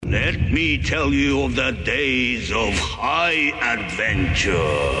Let me tell you of the days of high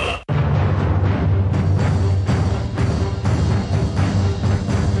adventure.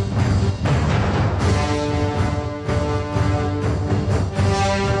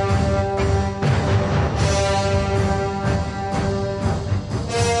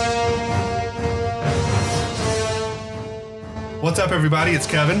 What's up, everybody? It's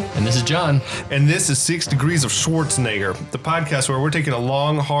Kevin. And this is John. And this is 6 Degrees of Schwarzenegger, the podcast where we're taking a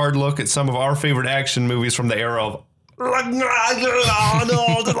long, hard look at some of our favorite action movies from the era of...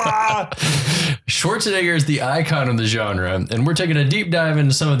 Schwarzenegger is the icon of the genre, and we're taking a deep dive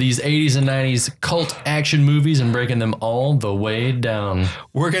into some of these 80s and 90s cult action movies and breaking them all the way down.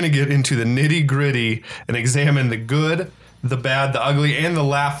 We're going to get into the nitty-gritty and examine the good, the bad, the ugly, and the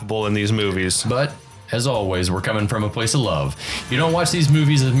laughable in these movies. But... as always, we're coming from a place of love. You don't watch these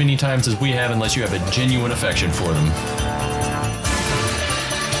movies as many times as we have unless you have a genuine affection for them.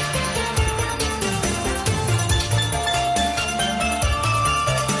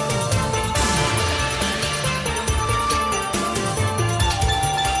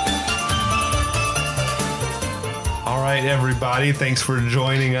 All right, everybody. Thanks for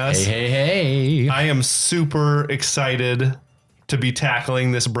joining us. Hey. I am super excited to be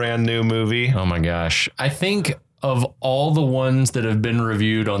tackling this brand new movie. Oh my gosh. I think of all the ones that have been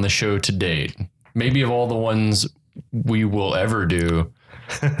reviewed on the show to date, maybe of all the ones we will ever do,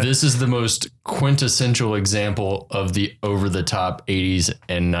 this is the most quintessential example of the over-the-top 80s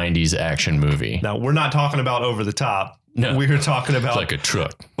and 90s action movie. Now, we're not talking about over the top. No. We're talking about... It's like a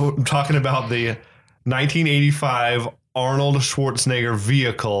truck. We're talking about the 1985 Arnold Schwarzenegger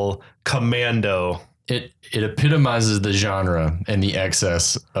vehicle, Commando. It epitomizes the genre and the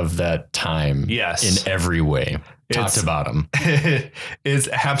excess of that time. Yes. In every way. Top to bottom. It's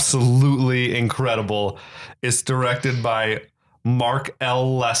absolutely incredible. It's directed by Mark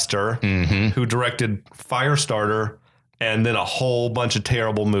L. Lester, who directed Firestarter and then a whole bunch of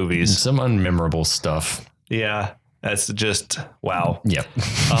terrible movies. Some unmemorable stuff. Yeah. That's just, wow. Yep.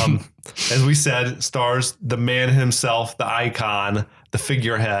 As we said, stars the man himself, the icon, the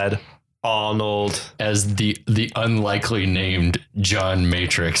figurehead, Arnold. As the unlikely named John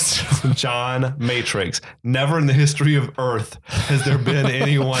Matrix. John Matrix. Never in the history of Earth has there been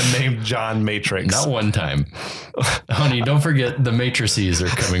anyone named John Matrix. Not one time. Honey, don't forget the matrices are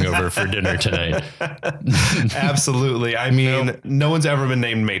coming over for dinner tonight. Absolutely. I mean, No one's ever been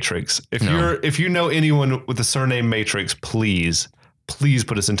named Matrix. If you know anyone with the surname Matrix, please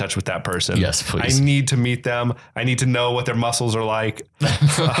put us in touch with that person. Yes, please. I need to meet them. I need to know what their muscles are like.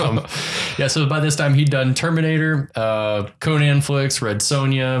 Yeah, so by this time he'd done Terminator, Conan flicks, Red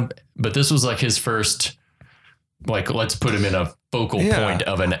Sonja, but this was like his first, like, let's put him in a focal point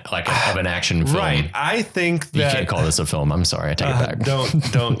of an action film. Right. I think that you can't call this a film. I'm sorry, I take it back.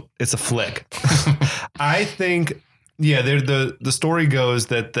 Don't. It's a flick. I think, the story goes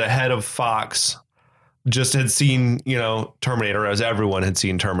that the head of Fox just had seen, Terminator, as everyone had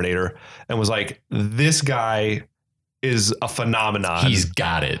seen Terminator, and was like, this guy is a phenomenon. He's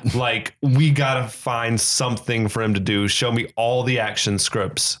got it. Like, we got to find something for him to do. Show me all the action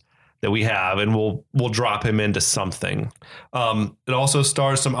scripts that we have, and we'll drop him into something. It also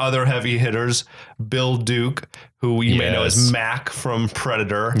stars some other heavy hitters. Bill Duke, who you may know as Mac from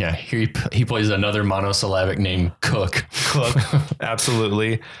Predator. Yeah, he plays another monosyllabic name, Cook.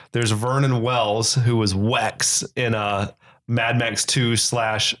 Absolutely. There's Vernon Wells, who was Wex in Mad Max 2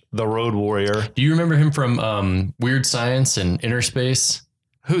 / The Road Warrior. Do you remember him from Weird Science and Inner Space?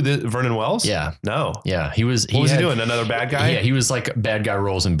 Who, Vernon Wells? Yeah. No. Yeah, he was. What was he doing? Another bad guy? Yeah, he was like bad guy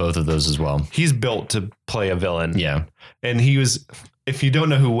roles in both of those as well. He's built to play a villain. Yeah. And he was, if you don't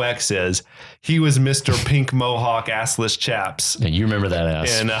know who Wex is, he was Mr. Pink Mohawk Assless Chaps. And you remember that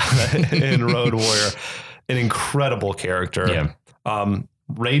ass. In Road Warrior. An incredible character. Yeah.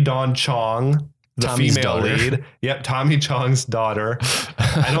 Ray Dawn Chong, the Tommy's female daughter. lead. Yep, Tommy Chong's daughter.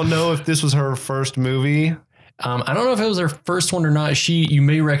 I don't know if this was her first movie. I don't know if it was her first one or not. You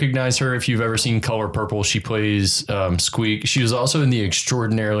may recognize her if you've ever seen Color Purple. She plays Squeak. She was also in the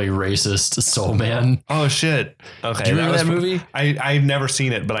extraordinarily racist Soul Man. Oh, shit. Okay. Do you remember that movie? I've never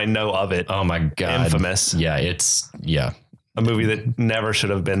seen it, but I know of it. Oh, my God. Infamous. Yeah, A movie that never should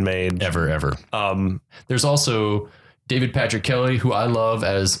have been made. Ever. There's also David Patrick Kelly, who I love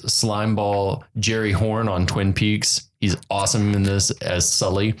as Slimeball Jerry Horn on Twin Peaks. He's awesome in this as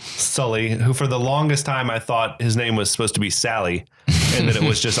Sully. Sully, who for the longest time I thought his name was supposed to be Sally, and that it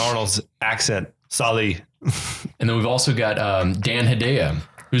was just Arnold's accent, Sully. And then we've also got Dan Hedaya,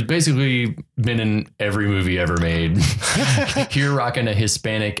 who's basically been in every movie ever made. Here rocking a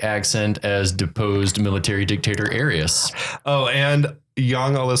Hispanic accent as deposed military dictator Arias. Oh, and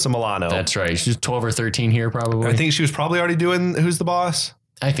young Alyssa Milano. That's right. She's 12 or 13 here, probably. I think she was probably already doing Who's the Boss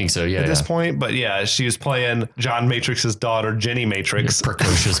I think so, yeah. at this point. But yeah, she was playing John Matrix's daughter, Jenny Matrix.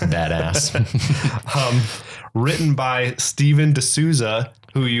 Precocious badass. Written by Steven D'Souza,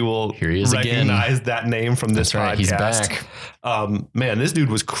 who you will Here he is recognize again. that name from this That's right. podcast. He's back. Man, this dude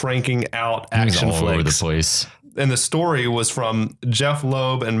was cranking out He's action all over the flicks. place. And the story was from Jeff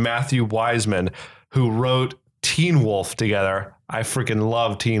Loeb and Matthew Wiseman, who wrote Teen Wolf together. I freaking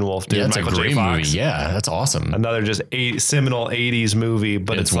love Teen Wolf, dude. Yeah, it's Michael a J. great Fox. movie. Yeah, that's awesome. Another just seminal 80s movie,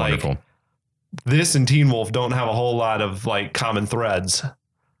 but it's wonderful. like this and Teen Wolf don't have a whole lot of like common threads.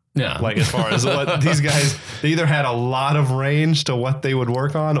 Yeah. Like as far as what these guys, they either had a lot of range to what they would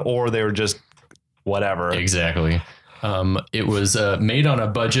work on, or they were just whatever. Exactly. It was made on a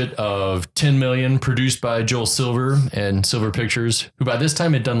budget of $10 million, produced by Joel Silver and Silver Pictures, who by this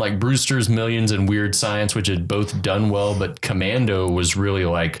time had done like Brewster's Millions and Weird Science, which had both done well, but Commando was really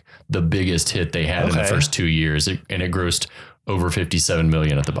like the biggest hit they had in the first 2 years, and it grossed over $57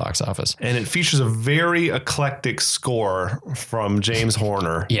 million at the box office. And it features a very eclectic score from James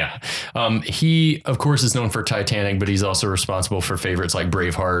Horner. Yeah. He, of course, is known for Titanic, but he's also responsible for favorites like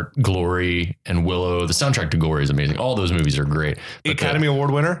Braveheart, Glory, and Willow. The soundtrack to Glory is amazing. All those movies are great. But Academy Award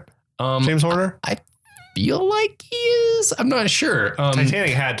winner, James Horner. I feel like he is. I'm not sure.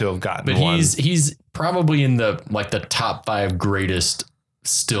 Titanic had to have gotten but one. he's probably in the top 5 greatest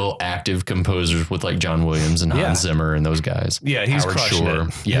still active composers with like John Williams and Hans Zimmer and those guys. Yeah, he's Howard crushing Shore.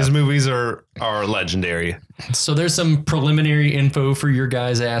 it. Yeah. His movies are legendary. So there's some preliminary info for your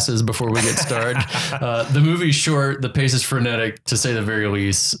guys' asses before we get started. The movie's short. The pace is frenetic, to say the very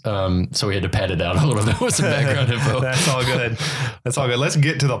least. So we had to pad it out a little bit with some background info. That's all good. That's all good. Let's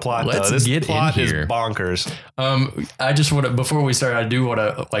get to the plot, Let's though. This get plot in is here. bonkers. I just want to, before we start, I do want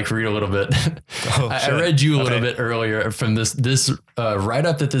to like read a little bit. I read you a little bit earlier from this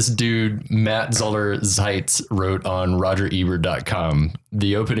write-up that this dude, Matt Zoller Zeitz, wrote on RogerEbert.com.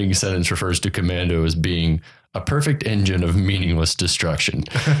 The opening sentence refers to Commando as being a perfect engine of meaningless destruction.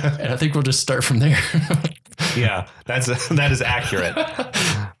 And I think we'll just start from there. Yeah, that is accurate.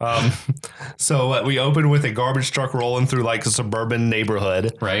 So we open with a garbage truck rolling through like a suburban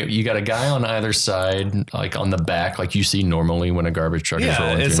neighborhood. Right? You got a guy on either side, like on the back, like you see normally when a garbage truck is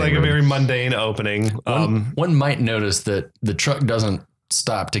rolling Yeah, it's through like a neighborhood. very mundane opening. One might notice that the truck doesn't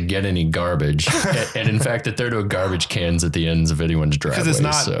stop to get any garbage, and in fact that there are no garbage cans at the ends of anyone's driveway.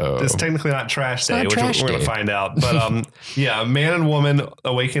 Because So it's technically not trash day, not which trash we're going day. to find out. But yeah, a man and woman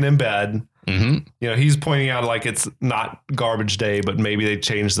awaken in bed. Mm-hmm. You know, he's pointing out like it's not garbage day, but maybe they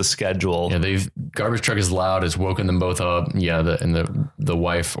changed the schedule. Yeah, garbage truck is loud. It's woken them both up. Yeah, the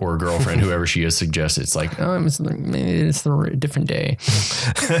wife or girlfriend, whoever she is, suggests it's like, maybe it's a different day.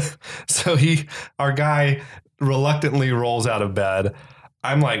 So our guy reluctantly rolls out of bed.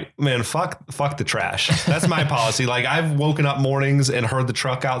 I'm like, man, fuck the trash. That's my policy. Like I've woken up mornings and heard the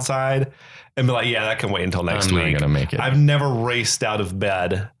truck outside and be like, yeah, that can wait until next I'm week. not gonna make it. I've never raced out of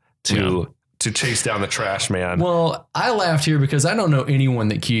bed to chase down the trash man. Well, I laughed here because I don't know anyone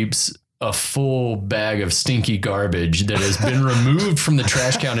that keeps a full bag of stinky garbage that has been removed from the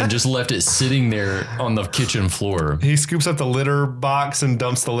trash can and just left it sitting there on the kitchen floor. He scoops up the litter box and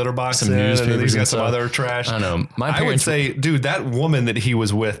dumps the litter box Some in, and then newspapers he's got and some stuff. other trash. I don't know. My I would parents, say, dude, that woman that he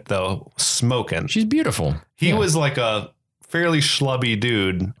was with, though, smoking. she's beautiful. He was like a fairly schlubby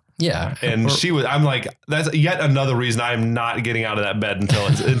dude. Yeah. And I'm like, that's yet another reason I'm not getting out of that bed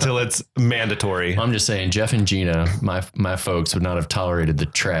until it's mandatory. I'm just saying, Jeff and Gina, my folks, would not have tolerated the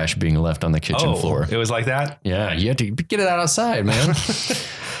trash being left on the kitchen floor. It was like that? Yeah, you have to get it outside, man.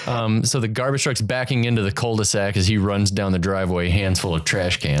 So the garbage truck's backing into the cul-de-sac as he runs down the driveway, hands full of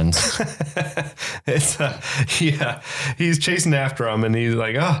trash cans. He's chasing after him, and he's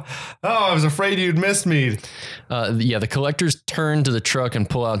like, oh, I was afraid you'd miss me. The collectors turn to the truck and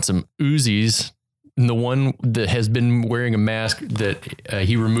pull out some Uzis. And the one that has been wearing a mask that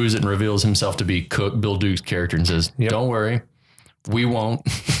he removes it and reveals himself to be Cook, Bill Duke's character, and says, "Don't worry, we won't."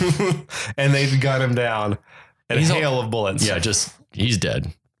 And they gun him down. And a hail of bullets. Yeah, he's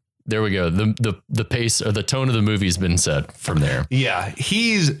dead. There we go. The pace or the tone of the movie has been set from there. Yeah,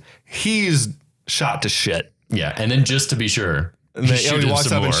 he's shot to shit. Yeah, and then just to be sure, And he shoot him walks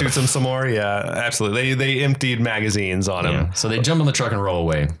some up and more. shoots him some more. Yeah, absolutely. They emptied magazines on him. Yeah. So they jump on the truck and roll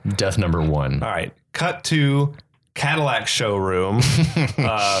away. Death number 1. All right. Cut to Cadillac showroom.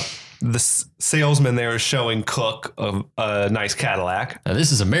 the salesman there is showing Cook a nice Cadillac. Now,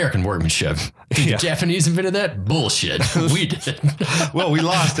 this is American workmanship. The Yeah. Japanese invented that? Bullshit. We did. Well, we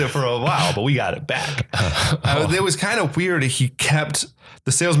lost it for a while, but we got it back. It was kind of weird.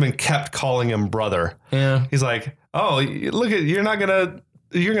 The salesman kept calling him brother. Yeah. He's like, oh, look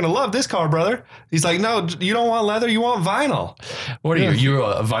you're going to love this car, brother. He's like, no, you don't want leather. You want vinyl. What are you? You're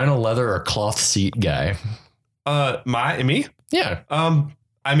a vinyl leather or cloth seat guy? Me? Yeah.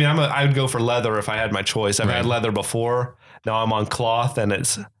 I mean, I would go for leather if I had my choice. I've Right. had leather before. Now I'm on cloth, and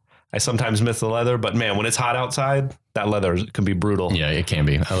I sometimes miss the leather. But man, when it's hot outside, that leather can be brutal. Yeah, it can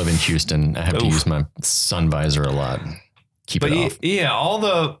be. I live in Houston. I have to use my sun visor a lot. Keep it off. Yeah, all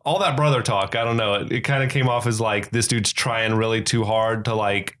that brother talk. I don't know. It kind of came off as like this dude's trying really too hard to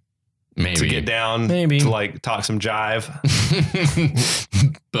like Maybe. to get down, Maybe. to like talk some jive.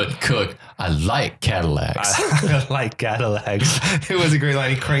 But Cook, I like Cadillacs. I like Cadillacs. It was a great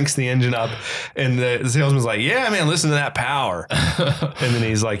line. He cranks the engine up, and the salesman's like, "Yeah, man, listen to that power." And then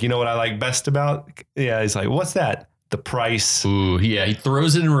he's like, "You know what I like best about?" Yeah, he's like, "What's that?" The price. Ooh, yeah. He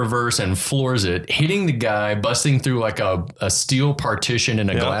throws it in reverse and floors it, hitting the guy, busting through like a steel partition in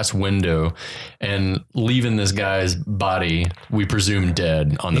a glass window, and leaving this guy's body, we presume,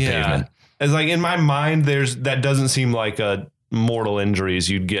 dead on the pavement. It's like in my mind, that doesn't seem like a mortal injuries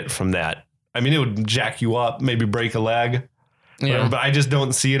you'd get from that. I mean, it would jack you up, maybe break a leg, Yeah. but I just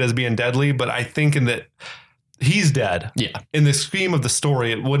don't see it as being deadly. But I think in that he's dead. Yeah. In the scheme of the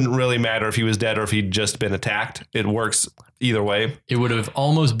story, it wouldn't really matter if he was dead or if he'd just been attacked. It works either way. It would have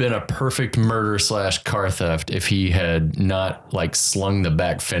almost been a perfect murder / car theft if he had not like slung the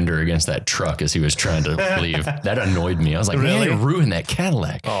back fender against that truck as he was trying to leave. That annoyed me. I was like, Really? man, it ruined that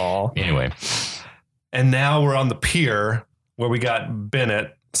Cadillac. Oh. Anyway. And now we're on the pier where we got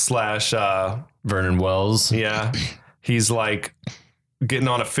Bennett / Vernon Wells. yeah. He's like getting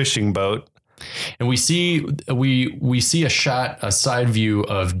on a fishing boat. And we see a side view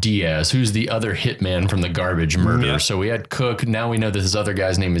of Diaz, who's the other hitman from the garbage murder. Yeah. So we had Cook. Now we know that this other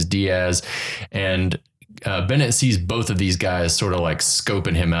guy's name is Diaz. And Bennett sees both of these guys sort of like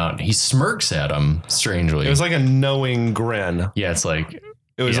scoping him out. He smirks at him strangely. It was like a knowing grin. Yeah, it's like...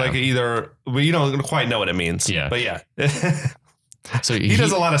 It was Yeah. like either, well, you don't quite know what it means. Yeah. But yeah. So he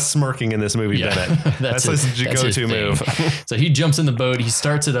does a lot of smirking in this movie, Yeah. Bennett. That's his his go-to thing. move. So he jumps in the boat, he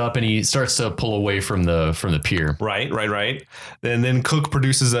starts it up, and he starts to pull away from the pier. Right. And then Cook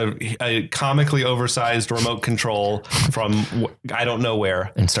produces a comically oversized remote control from I don't know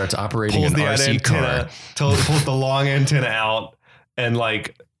where. And starts operating Pulls an the RC car. antenna, pulls the long antenna out, and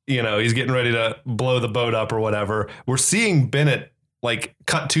like, you know, he's getting ready to blow the boat up or whatever. We're seeing Bennett, like,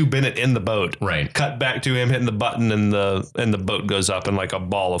 cut to Bennett in the boat. Right. Cut back to him hitting the button, and the boat goes up in like a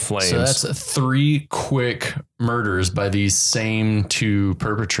ball of flames. So that's 3 quick murders by these same 2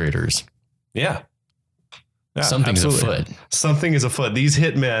 perpetrators. Yeah, Something's absolutely. afoot. Something is afoot. These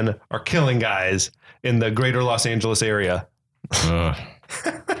hitmen are killing guys in the greater Los Angeles area. Ugh.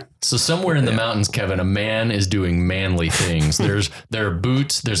 So somewhere in the mountains, Kevin, a man is doing manly things. There are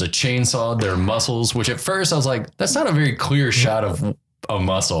boots, there's a chainsaw, there are muscles, which at first I was like, that's not a very clear shot of a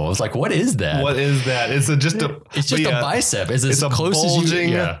muscle. I was like, what is that? What is that? It's just a bicep. Is It's as a close as bulging.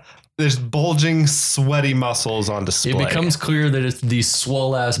 you? Yeah. There's bulging, sweaty muscles on display. It becomes clear that it's the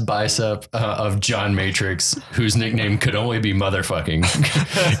swole ass bicep of John Matrix, whose nickname could only be motherfucking.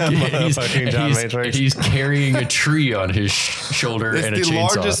 Motherfucking John Matrix. He's carrying a tree on his shoulder and a it's the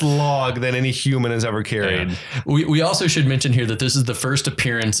chainsaw. largest log that any human has ever carried. Yeah. We also should mention here that this is the first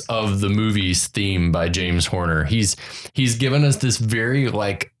appearance of the movie's theme by James Horner. He's given us this very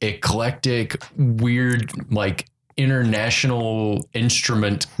like eclectic, weird, like international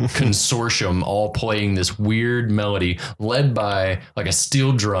instrument consortium all playing this weird melody led by like a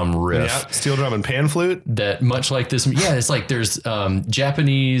steel drum riff. Yeah, steel drum and pan flute. That much like this, yeah, it's like there's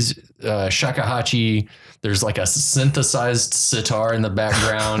Japanese shakuhachi. There's like a synthesized sitar in the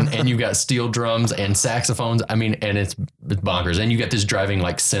background, and you've got steel drums and saxophones. I mean, and it's bonkers. And you got this driving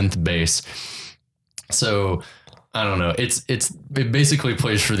like synth bass. So I don't know. It basically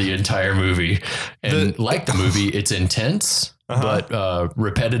plays for the entire movie, and like the movie, it's intense. But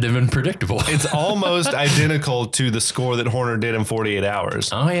repetitive and predictable. It's almost identical to the score that Horner did in 48 Hours.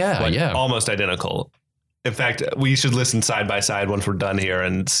 Oh yeah, Like, yeah. almost identical. In fact, we should listen side by side once we're done here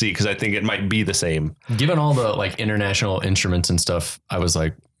and see, because I think it might be the same. Given all the like international instruments and stuff, I was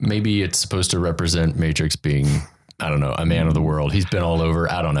like, maybe it's supposed to represent Matrix being I don't know, a man of the world. He's been all over.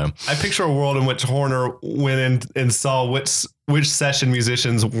 I don't know. I picture a world in which Horner went in and saw which session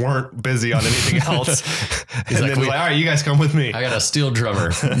musicians weren't busy on anything else. And then was like, all right, you guys come with me. I got a steel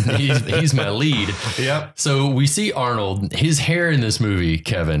drummer. he's my lead. Yep. So we see Arnold, his hair in this movie,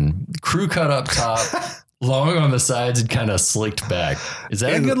 Kevin, crew cut up top, long on the sides and kind of slicked back. Is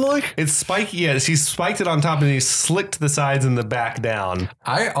that a good look? It's spiky. Yes, he spiked it on top and he slicked the sides and the back down.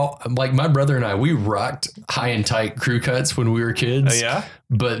 Like my brother and I, we rocked high and tight crew cuts when we were kids. Yeah.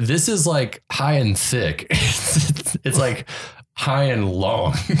 But this is like high and thick. It's like high and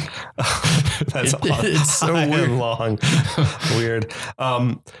long. That's it's so high weird. and long. Weird.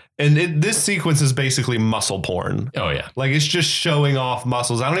 This sequence is basically muscle porn. Oh yeah. Like it's just showing off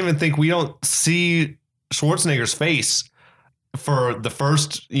muscles. I don't even think we don't see Schwarzenegger's face for the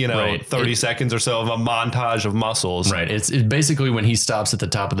first, 30 seconds or so of a montage of muscles. Right. It's basically when he stops at the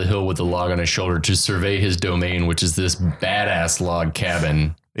top of the hill with the log on his shoulder to survey his domain, which is this badass log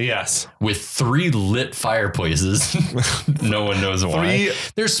cabin. Yes. With 3 lit fireplaces. No one knows why.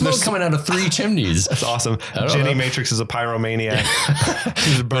 There's smoke coming out of 3 chimneys. That's awesome. Jenny Matrix is a pyromaniac.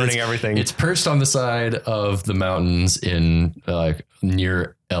 She's burning everything. It's perched on the side of the mountains in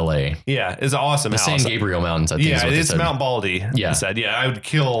near LA. Yeah, it's an awesome house. San Gabriel Mountains, I think. Yeah, it's Mount Baldy. Yeah. Said. Yeah, I would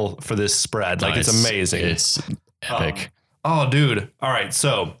kill for this spread. Like, it's amazing. It's epic. Dude. All right.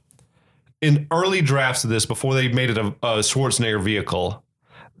 So in early drafts of this, before they made it a Schwarzenegger vehicle,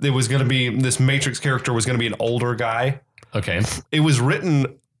 it was going to be, this Matrix character was going to be an older guy. Okay. It was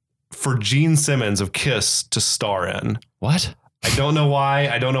written for Gene Simmons of Kiss to star in. What? I don't know why.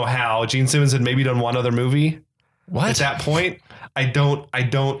 I don't know how. Gene Simmons had maybe done one other movie. What? At that point, I don't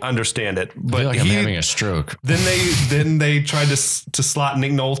understand it. But I feel like I'm having a stroke. Then they tried to slot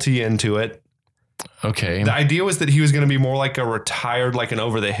Nick Nolte into it. Okay. The idea was that he was going to be more like a retired, like an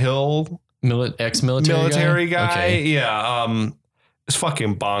over the hill ex-military guy. Okay. Yeah. It's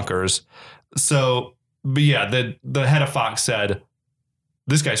fucking bonkers. So, but yeah, the head of Fox said,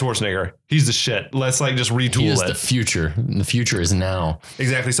 this guy Schwarzenegger, he's the shit. Let's just retool it. He is the future. The future is now.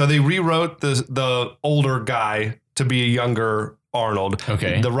 Exactly. So they rewrote the older guy to be a younger Arnold.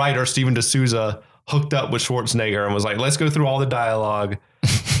 Okay. The writer, Steven D'Souza, hooked up with Schwarzenegger and was like, let's go through all the dialogue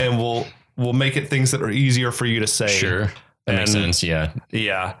and we'll make it things that are easier for you to say. Sure. That makes sense. Yeah.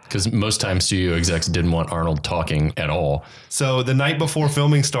 Yeah. Because most times studio execs didn't want Arnold talking at all. So the night before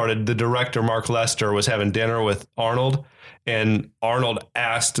filming started, the director, Mark Lester, was having dinner with Arnold, and Arnold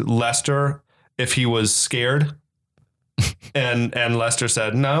asked Lester if he was scared. and Lester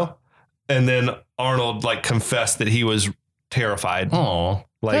said no. And then Arnold confessed that he was terrified. Oh,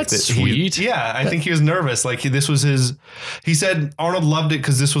 that's sweet. I think he was nervous. This was he said Arnold loved it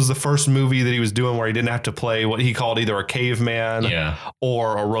because this was the first movie that he was doing where he didn't have to play what he called either a caveman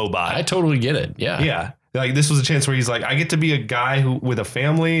or a robot. I totally get it. Yeah. Yeah. This was a chance where he's like, I get to be a guy with a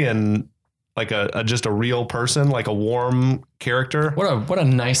family and just a real person, like a warm character. What a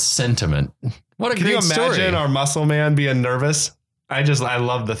nice sentiment. What a Can great you imagine story. our muscle man being nervous? I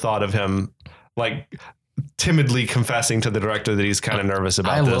love the thought of him timidly confessing to the director that he's kind of nervous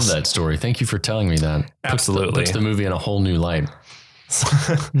about this. I love that story. Thank you for telling me that. Absolutely. Puts the movie in a whole new light.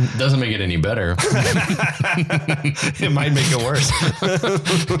 Doesn't make it any better. It might make it worse.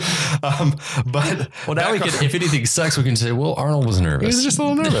 But now we can, if anything sucks, we can say, well, Arnold was nervous. He was just a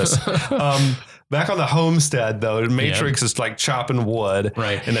little nervous. Back on the homestead, though, Matrix is chopping wood,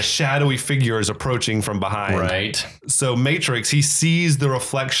 right? And a shadowy figure is approaching from behind, right? So Matrix, he sees the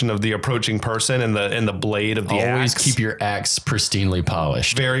reflection of the approaching person in the blade of the axe. Always keep your axe pristinely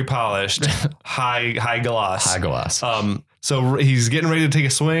polished, very polished, high gloss, high gloss. So he's getting ready to take a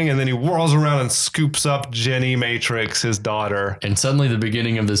swing, and then he whirls around and scoops up Jenny Matrix, his daughter. And suddenly, the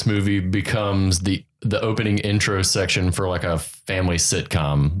beginning of this movie becomes the opening intro section for a family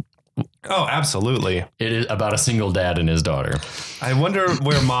sitcom. Oh, absolutely. It is about a single dad and his daughter. I wonder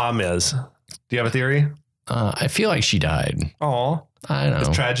where mom is. Do you have a theory? I feel like she died. Oh, I know. It's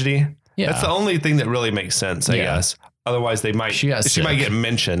tragedy. Yeah. That's the only thing that really makes sense, I guess. Otherwise, she might get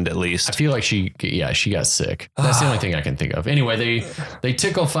mentioned at least. I feel like she got sick. That's the only thing I can think of. Anyway, they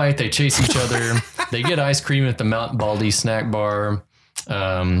tickle fight. They chase each other. They get ice cream at the Mount Baldy snack bar.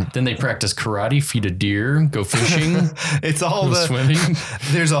 Then they practice karate, feed a deer, go fishing. It's all swimming.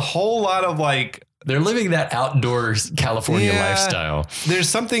 There's a whole lot of they're living that outdoor California lifestyle. There's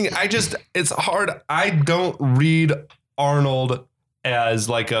something it's hard. I don't read Arnold as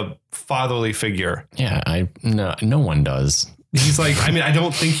a fatherly figure. Yeah, no one does. He's I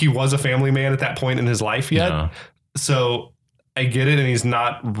don't think he was a family man at that point in his life yet. No. So I get it. And he's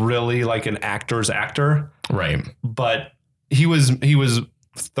not really an actor's actor. Right. But he was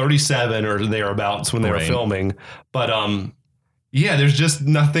 37 or thereabouts when they were Right. filming. But yeah, there's just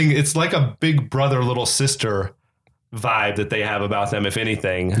nothing. It's like a big brother, little sister vibe that they have about them, if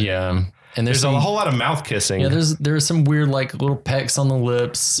anything. Yeah. And There's a whole lot of mouth kissing. Yeah, there's some weird like little pecks on the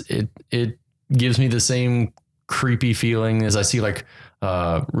lips. It gives me the same creepy feeling as I see like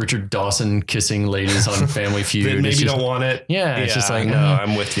Richard Dawson kissing ladies on Family Feud. That maybe It's just- don't want it. Yeah, it's just like, no,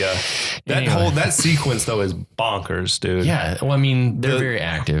 I'm with you. Anyway. That sequence though is bonkers, dude. Yeah, well, I mean, they're The- very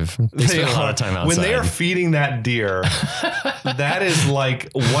active. They spend a lot of time outside. When they are feeding that deer, that is like,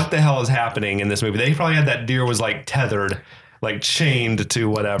 what the hell is happening in this movie? They probably had that deer was like tethered, like chained to They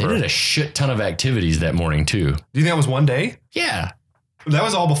whatever. did a shit ton of activities that morning too. Do you think that was one day? Yeah. That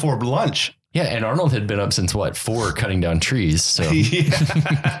was all before lunch. Yeah, and Arnold had been up since 4 cutting down trees. So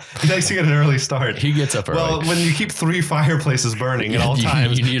Yeah. He likes to get an early start. he gets up early. Well, when you keep 3 fireplaces burning at all You-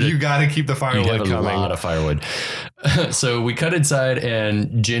 times, you need you got to keep the you firewood have a coming. lot of firewood. So we cut inside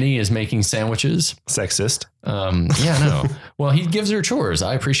and Jenny is making sandwiches. Sexist. Yeah, no. Well, he gives her chores.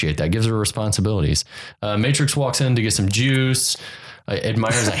 I appreciate that. Gives her responsibilities. Matrix walks in to get some juice.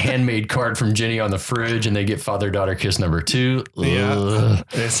 Admires a handmade card from Jenny on the fridge, and they get father-daughter kiss number 2. Yeah. Ugh.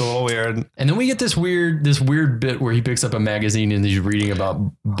 It's a little weird. And then we get this weird bit where he picks up a magazine and he's reading about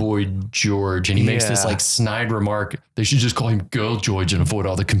Boy George, and he makes this Yeah. like snide remark. They should just call him Girl George and avoid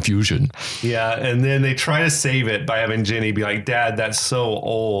all the confusion. Yeah. And then they try to save it by having Jenny be like, Dad, that's so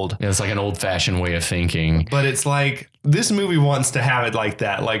old. Yeah, it's like an old-fashioned way of thinking. But it's like, this movie wants to have it like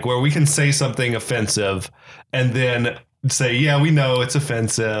that, like where we can say something offensive and then say, yeah, we know it's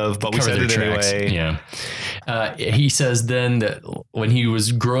offensive, but we Cover said their it tracks. anyway. Yeah. He says then that when he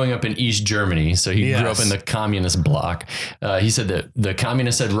was growing up in East Germany, so he grew up Yes. in the communist bloc, he said that the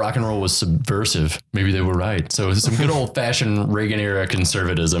communists said rock and roll was subversive. Maybe they were right. So some good old fashioned Reagan era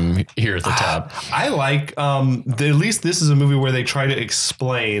conservatism here at the top. I like, at least this is a movie where they try to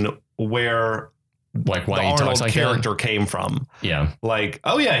explain where Like why the he Arnold talks like character came from. that. Yeah, Like,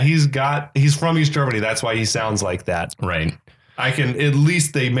 oh yeah, he's from East Germany. That's why he sounds like that. right. At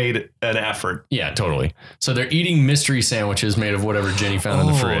least they made an effort. Yeah, totally. So they're eating mystery sandwiches made of whatever Jenny found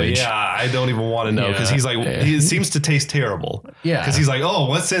in the fridge. Yeah, I don't even want to know because Yeah. he's like, it seems to taste terrible. Yeah. Because he's like, oh,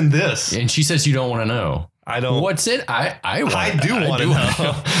 what's in this? And she says you don't want to know. I don't. What's it? I do wanna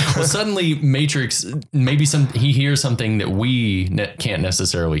know. Well, suddenly Matrix, maybe he hears something that we can't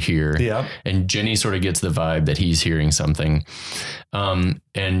necessarily hear. Yep. And Jenny sort of gets the vibe that he's hearing something.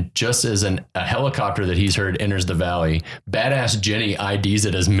 And just as a helicopter that he's heard enters the valley, badass Jenny IDs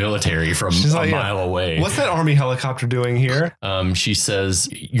it as military from She's a like, mile away. What's that army helicopter doing here? She says,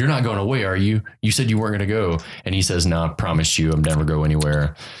 "You're not going away, are you? You said you weren't going to go." And he says, "No, I promised you, I'm never go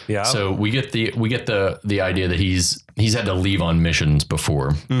anywhere." Yeah. So we get the idea that he's had to leave on missions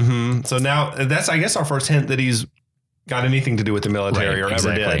before. So now that's, I guess, our first hint that he's got anything to do with the military or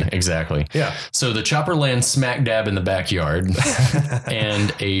exactly, ever did. Exactly. Yeah. So the chopper lands smack dab in the backyard,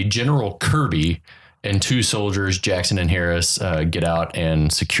 and a General Kirby and 2 soldiers, Jackson and Harris, get out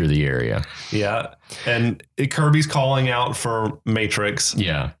and secure the area. Yeah. And Kirby's calling out for Matrix.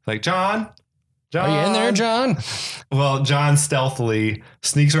 Yeah. Like, John. Are you in there, John? Well, John stealthily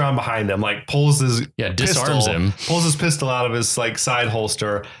sneaks around behind him, like pulls his disarms him. pulls his pistol out of his like side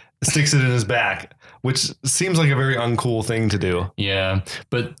holster, sticks it in his back, which seems like a very uncool thing to do. Yeah,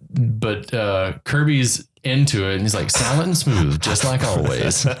 but Kirby's into it, and he's like silent and smooth, just like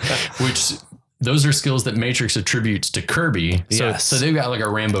always. Which those are skills that Matrix attributes to Kirby. So, Yes. so they've got like a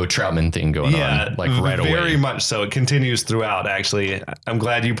Rambo Troutman thing going on, like right away. Very much so. It continues throughout, actually. I'm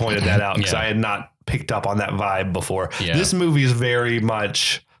glad you pointed that out because Yeah. I had not picked up on that vibe before. Yeah. This movie is very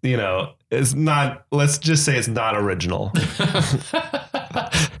much, it's not, let's just say it's not original.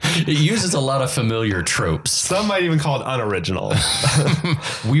 It uses a lot of familiar tropes. Some might even call it unoriginal.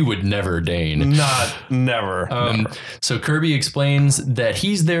 We would never deign. Never. So Kirby explains that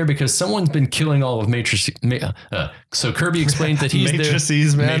he's there because someone's been killing all of Matrix. So Kirby explains that he's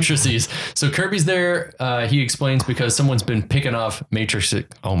Matrices, there. man. Matrices. So Kirby's there. He explains because someone's been picking off Matrix.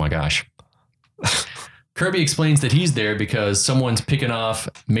 Oh my gosh. Kirby explains that he's there because someone's picking off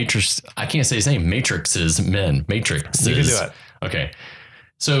Matrix. I can't say his name. Matrix's men. Matrixes. You can do it. Okay.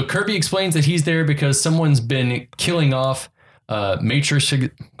 So Kirby explains that he's there because someone's been killing off Matrix. It's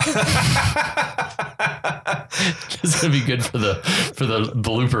gonna be good for the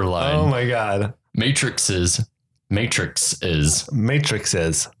blooper line. Oh my God. Matrices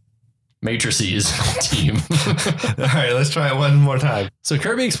team. All right, let's try it one more time. So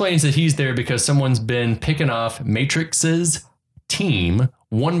Kirby explains that he's there because someone's been picking off Matrix's team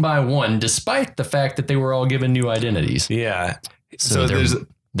one by one, despite the fact that they were all given new identities. Yeah. So So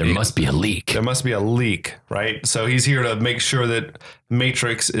There must be a leak. There must be a leak, right? So he's here to make sure that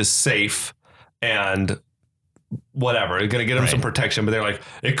Matrix is safe and whatever. They're going to get him some protection, but they're like,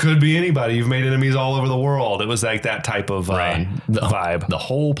 it could be anybody. You've made enemies all over the world. It was like that type of vibe. The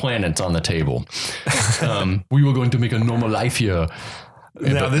whole planet's on the table. We were going to make a normal life here.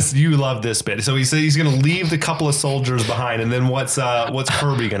 Now you love this bit. So he said he's going to leave the couple of soldiers behind, and then what's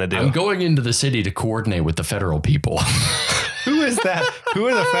Kirby going to do? I'm going into the city to coordinate with the federal people. Who is that? Who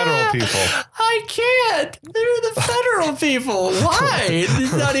are the federal people? I can't. They're the federal people. Why?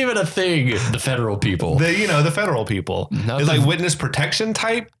 It's not even a thing. The federal people. The federal people. It's like witness protection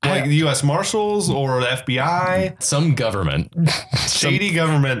type, like the U.S. Marshals or the FBI. Some government. Shady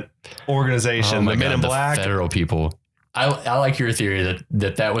government organization. The Men in Black. Federal people. I like your theory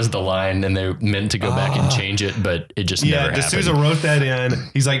that was the line and they meant to go back and change it, but it just never happened. D'Souza wrote that in.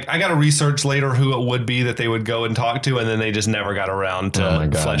 He's like, I got to research later who it would be that they would go and talk to, and then they just never got around to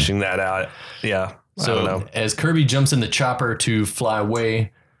fleshing that out. Yeah. So I don't know. As Kirby jumps in the chopper to fly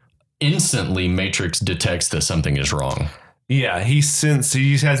away, instantly Matrix detects that something is wrong. Yeah, he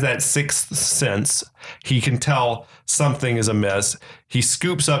has that sixth sense. He can tell something is amiss. He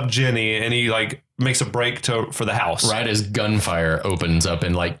scoops up Jenny and he makes a break for the house. Right as gunfire opens up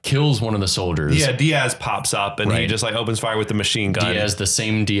and kills one of the soldiers. Yeah, Diaz pops up and he just opens fire with the machine gun. Diaz, the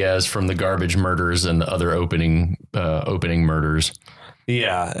same Diaz from the garbage murders and the other opening murders.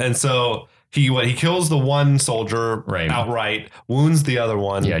 Yeah, and so he kills the one soldier outright, wounds the other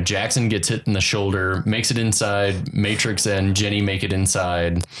one. Yeah, Jackson gets hit in the shoulder, makes it inside. Matrix and Jenny make it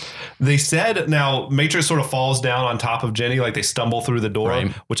inside. They said now Matrix sort of falls down on top of Jenny, like they stumble through the door,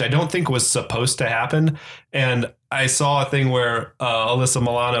 which I don't think was supposed to happen. And I saw a thing where Alyssa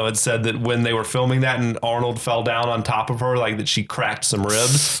Milano had said that when they were filming that and Arnold fell down on top of her, that she cracked some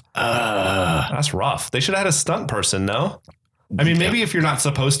ribs. That's rough. They should have had a stunt person, no? I mean, maybe if you're not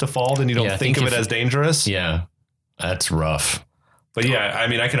supposed to fall, then you don't think of it as dangerous. Yeah, that's rough. But yeah, I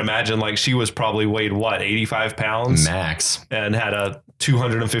mean, I can imagine she was probably weighed 85 pounds? Max. And had a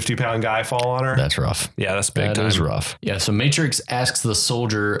 250 pound guy fall on her. That's rough. Yeah, that's big time. That is rough. Yeah, so Matrix asks the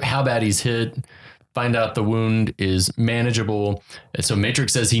soldier how bad he's hit. Find out the wound is manageable. And so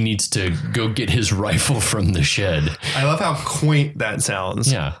Matrix says he needs to go get his rifle from the shed. I love how quaint that sounds.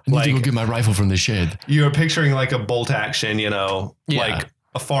 Yeah. I need to go get my rifle from the shed. You're picturing a bolt action, like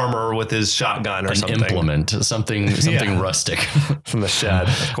a farmer with his shotgun or something. An implement, something rustic. From the shed,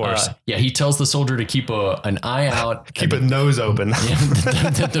 of course. He tells the soldier to keep an eye out. Keep a nose open.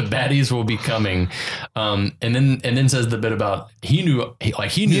 That the baddies will be coming. And then says the bit about he knew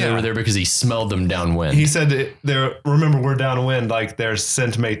they were there because he smelled them downwind. He said remember we're downwind, their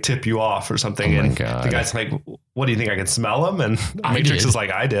scent may tip you off or something. Oh my God. The guy's like, what do you think, I can smell them? And Matrix is like,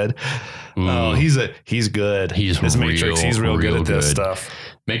 I did. Ooh. Oh, he's good. He's real good at this stuff.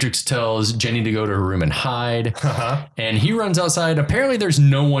 Matrix tells Jenny to go to her room and hide. And he runs outside. Apparently there's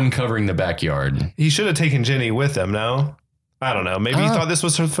no one covering the backyard. He should have taken Jenny with him, no? I don't know. Maybe he thought this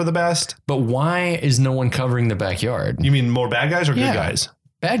was for the best. But why is no one covering the backyard? You mean more bad guys or good guys?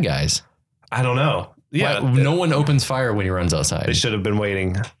 Bad guys. I don't know. Yeah. No one opens fire when he runs outside. They should have been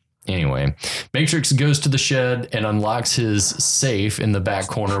waiting. Anyway, Matrix goes to the shed and unlocks his safe in the back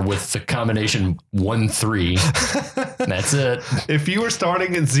corner with the combination 1-3. That's it. If you were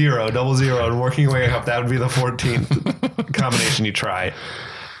starting at 0, 00, and working your way up, that would be the 14th combination you try.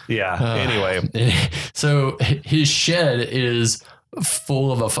 Yeah. Anyway. So his shed is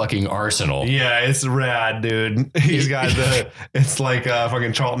full of a fucking arsenal. Yeah, it's rad, dude. He's got it's like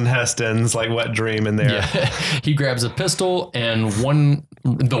fucking Charlton Heston's Wet Dream in there. Yeah. He grabs a pistol and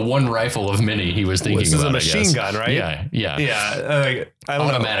the one rifle of many he was thinking about. This is a machine gun, right? Yeah. Yeah. I don't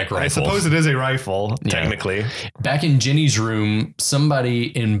Automatic know. rifle. I suppose it is a rifle, technically. Back in Jenny's room,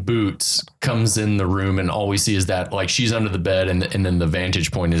 somebody in boots comes in the room and all we see is that she's under the bed and then the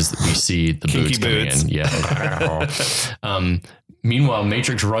vantage point is that we see the Kinky boots coming in. Yeah. Meanwhile,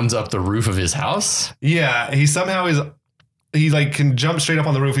 Matrix runs up the roof of his house. Yeah, he somehow can jump straight up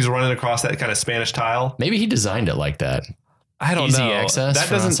on the roof. He's running across that kind of Spanish tile. Maybe he designed it like that. I don't know. Easy access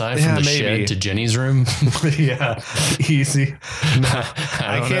from outside from the shed to Jenny's room. Yeah, easy. No,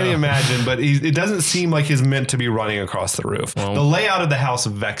 I can't imagine, but it doesn't seem like he's meant to be running across the roof. Well, the layout of the house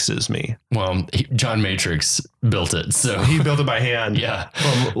vexes me. Well, John Matrix built it, so he built it by hand. Yeah,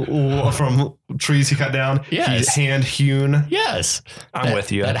 from trees he cut down. Yes, he's hand hewn. Yes, I'm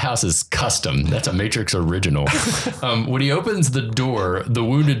with you. That house is custom. That's a Matrix original. When he opens the door, the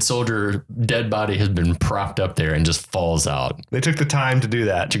wounded soldier dead body has been propped up there and just falls out. They took the time to do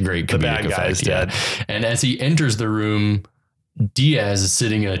that. It's a great comedic the bad guys effect, did. And as he enters the room, Diaz is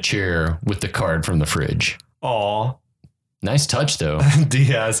sitting in a chair with the card from the fridge. Aw. Nice touch, though.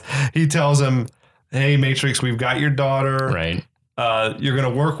 Diaz, he tells him, hey, Matrix, we've got your daughter. Right. You're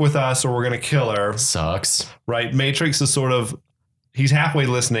going to work with us or we're going to kill her. Sucks. Right. Matrix is sort of, he's halfway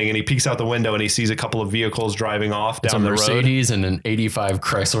listening and he peeks out the window and he sees a couple of vehicles driving off It's a down the road. Mercedes and an 85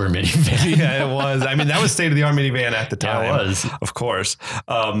 Chrysler minivan. Yeah, it was. I mean, that was state-of-the-art minivan at the time. Yeah, it was. Of course.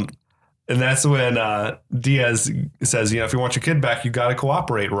 And that's when Diaz says, if you want your kid back, you got to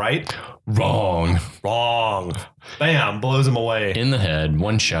cooperate, right? Wrong. Bam, blows him away. In the head,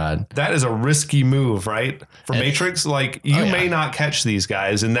 one shot. That is a risky move, right? For Matrix, like you yeah. may not catch these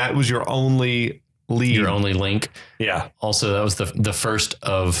guys, and that was your only lead. Your only link. Yeah. Also, that was the first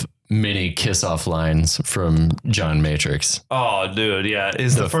of many kiss-off lines from John Matrix. Oh, dude, yeah.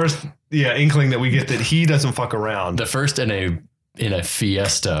 Is the first inkling that we get that he doesn't fuck around. The first in a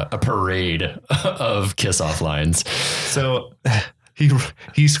fiesta, a parade of kiss-off lines. So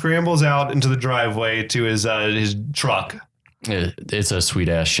he scrambles out into the driveway to his truck. It's a sweet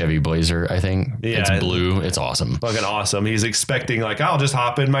ass Chevy Blazer, I think. Yeah, it's blue. It's awesome. Fucking awesome. He's expecting I'll just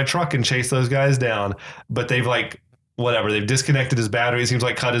hop in my truck and chase those guys down. But they've they've disconnected his battery. It seems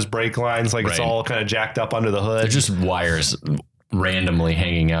like cut his brake lines. It's all kind of jacked up under the hood. They're just wires randomly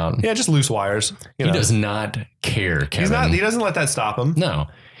hanging out. Yeah, just loose wires. He does not care, Kevin. He doesn't let that stop him. No.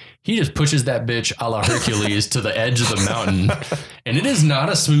 He just pushes that bitch a la Hercules to the edge of the mountain. And it is not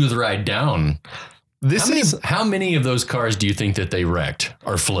a smooth ride down. How many of those cars do you think that they wrecked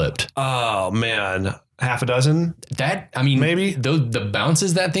or flipped? Oh, man. Half a dozen? Maybe. The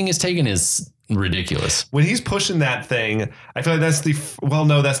bounces that thing is taking is ridiculous. When he's pushing that thing, I feel like that's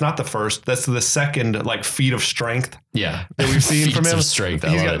that's not the first. That's the second, feat of strength. Yeah. That we've seen from him. Of strength.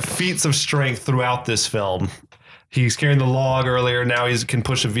 He's got feats of strength throughout this film. He's carrying the log earlier. Now he can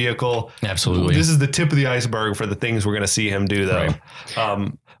push a vehicle. Absolutely. This is the tip of the iceberg for the things we're going to see him do, though.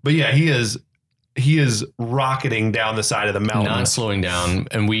 Right. But yeah, he is rocketing down the side of the mountain. Not slowing down.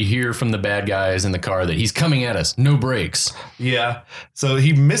 And we hear from the bad guys in the car that he's coming at us. No brakes. Yeah. So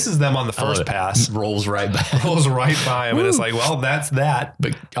he misses them on the first pass. Rolls right back. Rolls right by him. And it's that's that.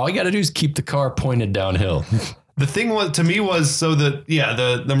 But all you got to do is keep the car pointed downhill. The thing was so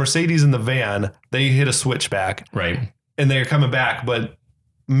the Mercedes and the van, they hit a switchback. Right. And they're coming back, but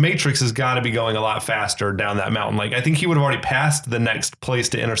Matrix has got to be going a lot faster down that mountain. I think he would have already passed the next place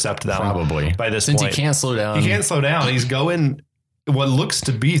to intercept them. Probably. By this Since point. he can't slow down. He can't slow down. He's going what looks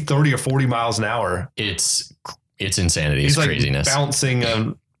to be 30 or 40 miles an hour. It's insanity. He's It's craziness.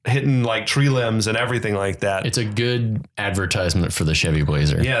 Bouncing hitting tree limbs and everything like that. It's a good advertisement for the Chevy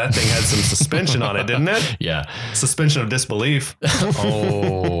Blazer. Yeah, that thing had some suspension on it, didn't it? Yeah. Suspension of disbelief.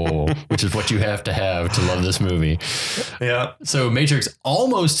 Which is what you have to love this movie. Yeah. So Matrix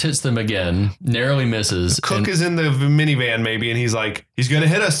almost hits them again, narrowly misses. Cook is in the minivan maybe, and he's going to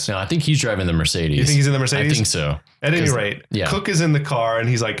hit us. No, I think he's driving the Mercedes. You think he's in the Mercedes? I think so. At any rate, yeah. Cook is in the car and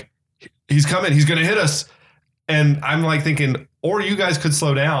he's he's coming, he's going to hit us. And I'm thinking, or you guys could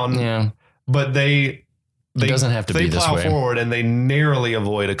slow down. Yeah. But it doesn't have to be this way. They plow forward and they narrowly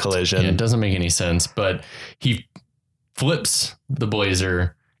avoid a collision. Yeah, it doesn't make any sense, but he flips the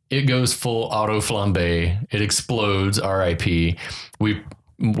Blazer. It goes full auto flambe. It explodes. RIP.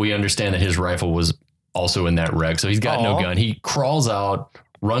 We understand that his rifle was also in that wreck, so he's got no gun. He crawls out,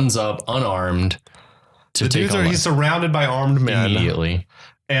 runs up unarmed to take on. He's surrounded by armed men immediately.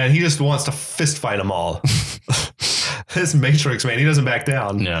 And he just wants to fist fight them all. This Matrix, man, he doesn't back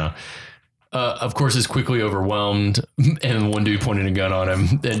down. No. Of course, is quickly overwhelmed, and one dude pointed a gun on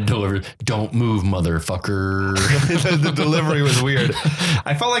him and delivered, "Don't move, motherfucker." The delivery was weird.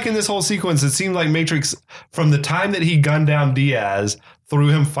 I felt like in this whole sequence, it seemed like Matrix, from the time that he gunned down Diaz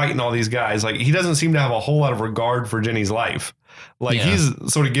through him fighting all these guys, he doesn't seem to have a whole lot of regard for Jenny's life. He's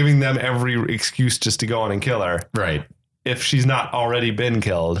sort of giving them every excuse just to go on and kill her. Right. If she's not already been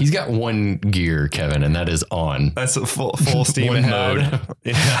killed. He's got one gear, Kevin, and that is on. That's a full steam mode.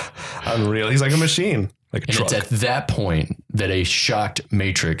 Yeah. Unreal. He's like a machine. Like a and truck. It's at that point that a shocked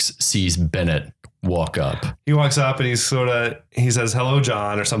Matrix sees Bennett walk up. He walks up and he says, "Hello,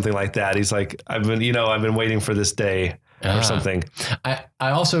 John," or something like that. He's like, I've been waiting for this day or something. I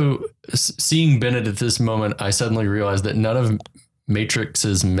also, seeing Bennett at this moment, I suddenly realized that none of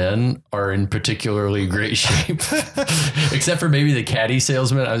Matrix's men are in particularly great shape, except for maybe the caddy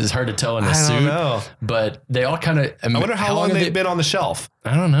salesman. It's hard to tell in a suit. I don't know. But they all kind of. I wonder how long they've been on the shelf.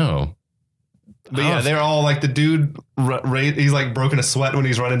 I don't know. But yeah, they're all the dude. He's broken a sweat when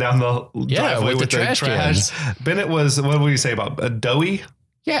he's running down the driveway with the trash. Bennett was, what would you say about doughy?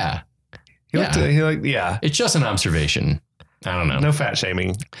 Yeah. Yeah. It's just an observation. I don't know. No fat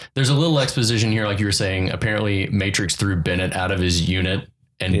shaming. There's a little exposition here, like you were saying. Apparently, Matrix threw Bennett out of his unit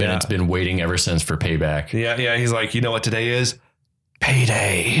And Bennett's been waiting ever since for payback. Yeah. He's like, you know what today is?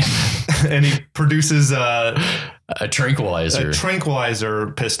 Payday. And he produces a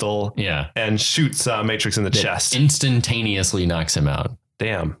tranquilizer pistol. Yeah. And shoots Matrix in the chest. Instantaneously knocks him out.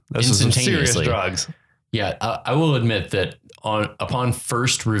 Damn. This is some serious drugs. Yeah. I will admit that upon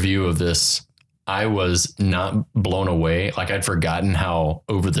first review of this, I was not blown away. Like I'd forgotten how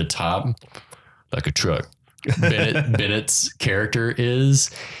over the top, like a truck, Bennett's character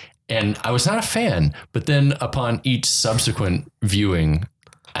is. And I was not a fan, but then upon each subsequent viewing,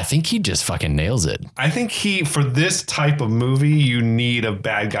 I think he just fucking nails it. I think for this type of movie, you need a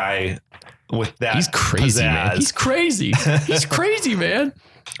bad guy with that. He's crazy, pizzazz. man. He's crazy. He's crazy, man.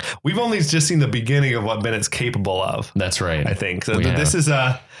 We've only just seen the beginning of what Bennett's capable of. That's right. I think so. This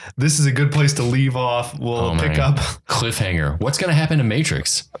is a good place to leave off. We'll pick up cliffhanger. What's going to happen to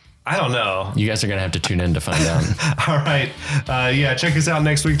Matrix? I don't know. You guys are going to have to tune in to find out. All right. Check us out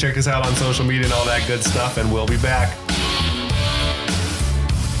next week. Check us out on social media and all that good stuff. And we'll be back.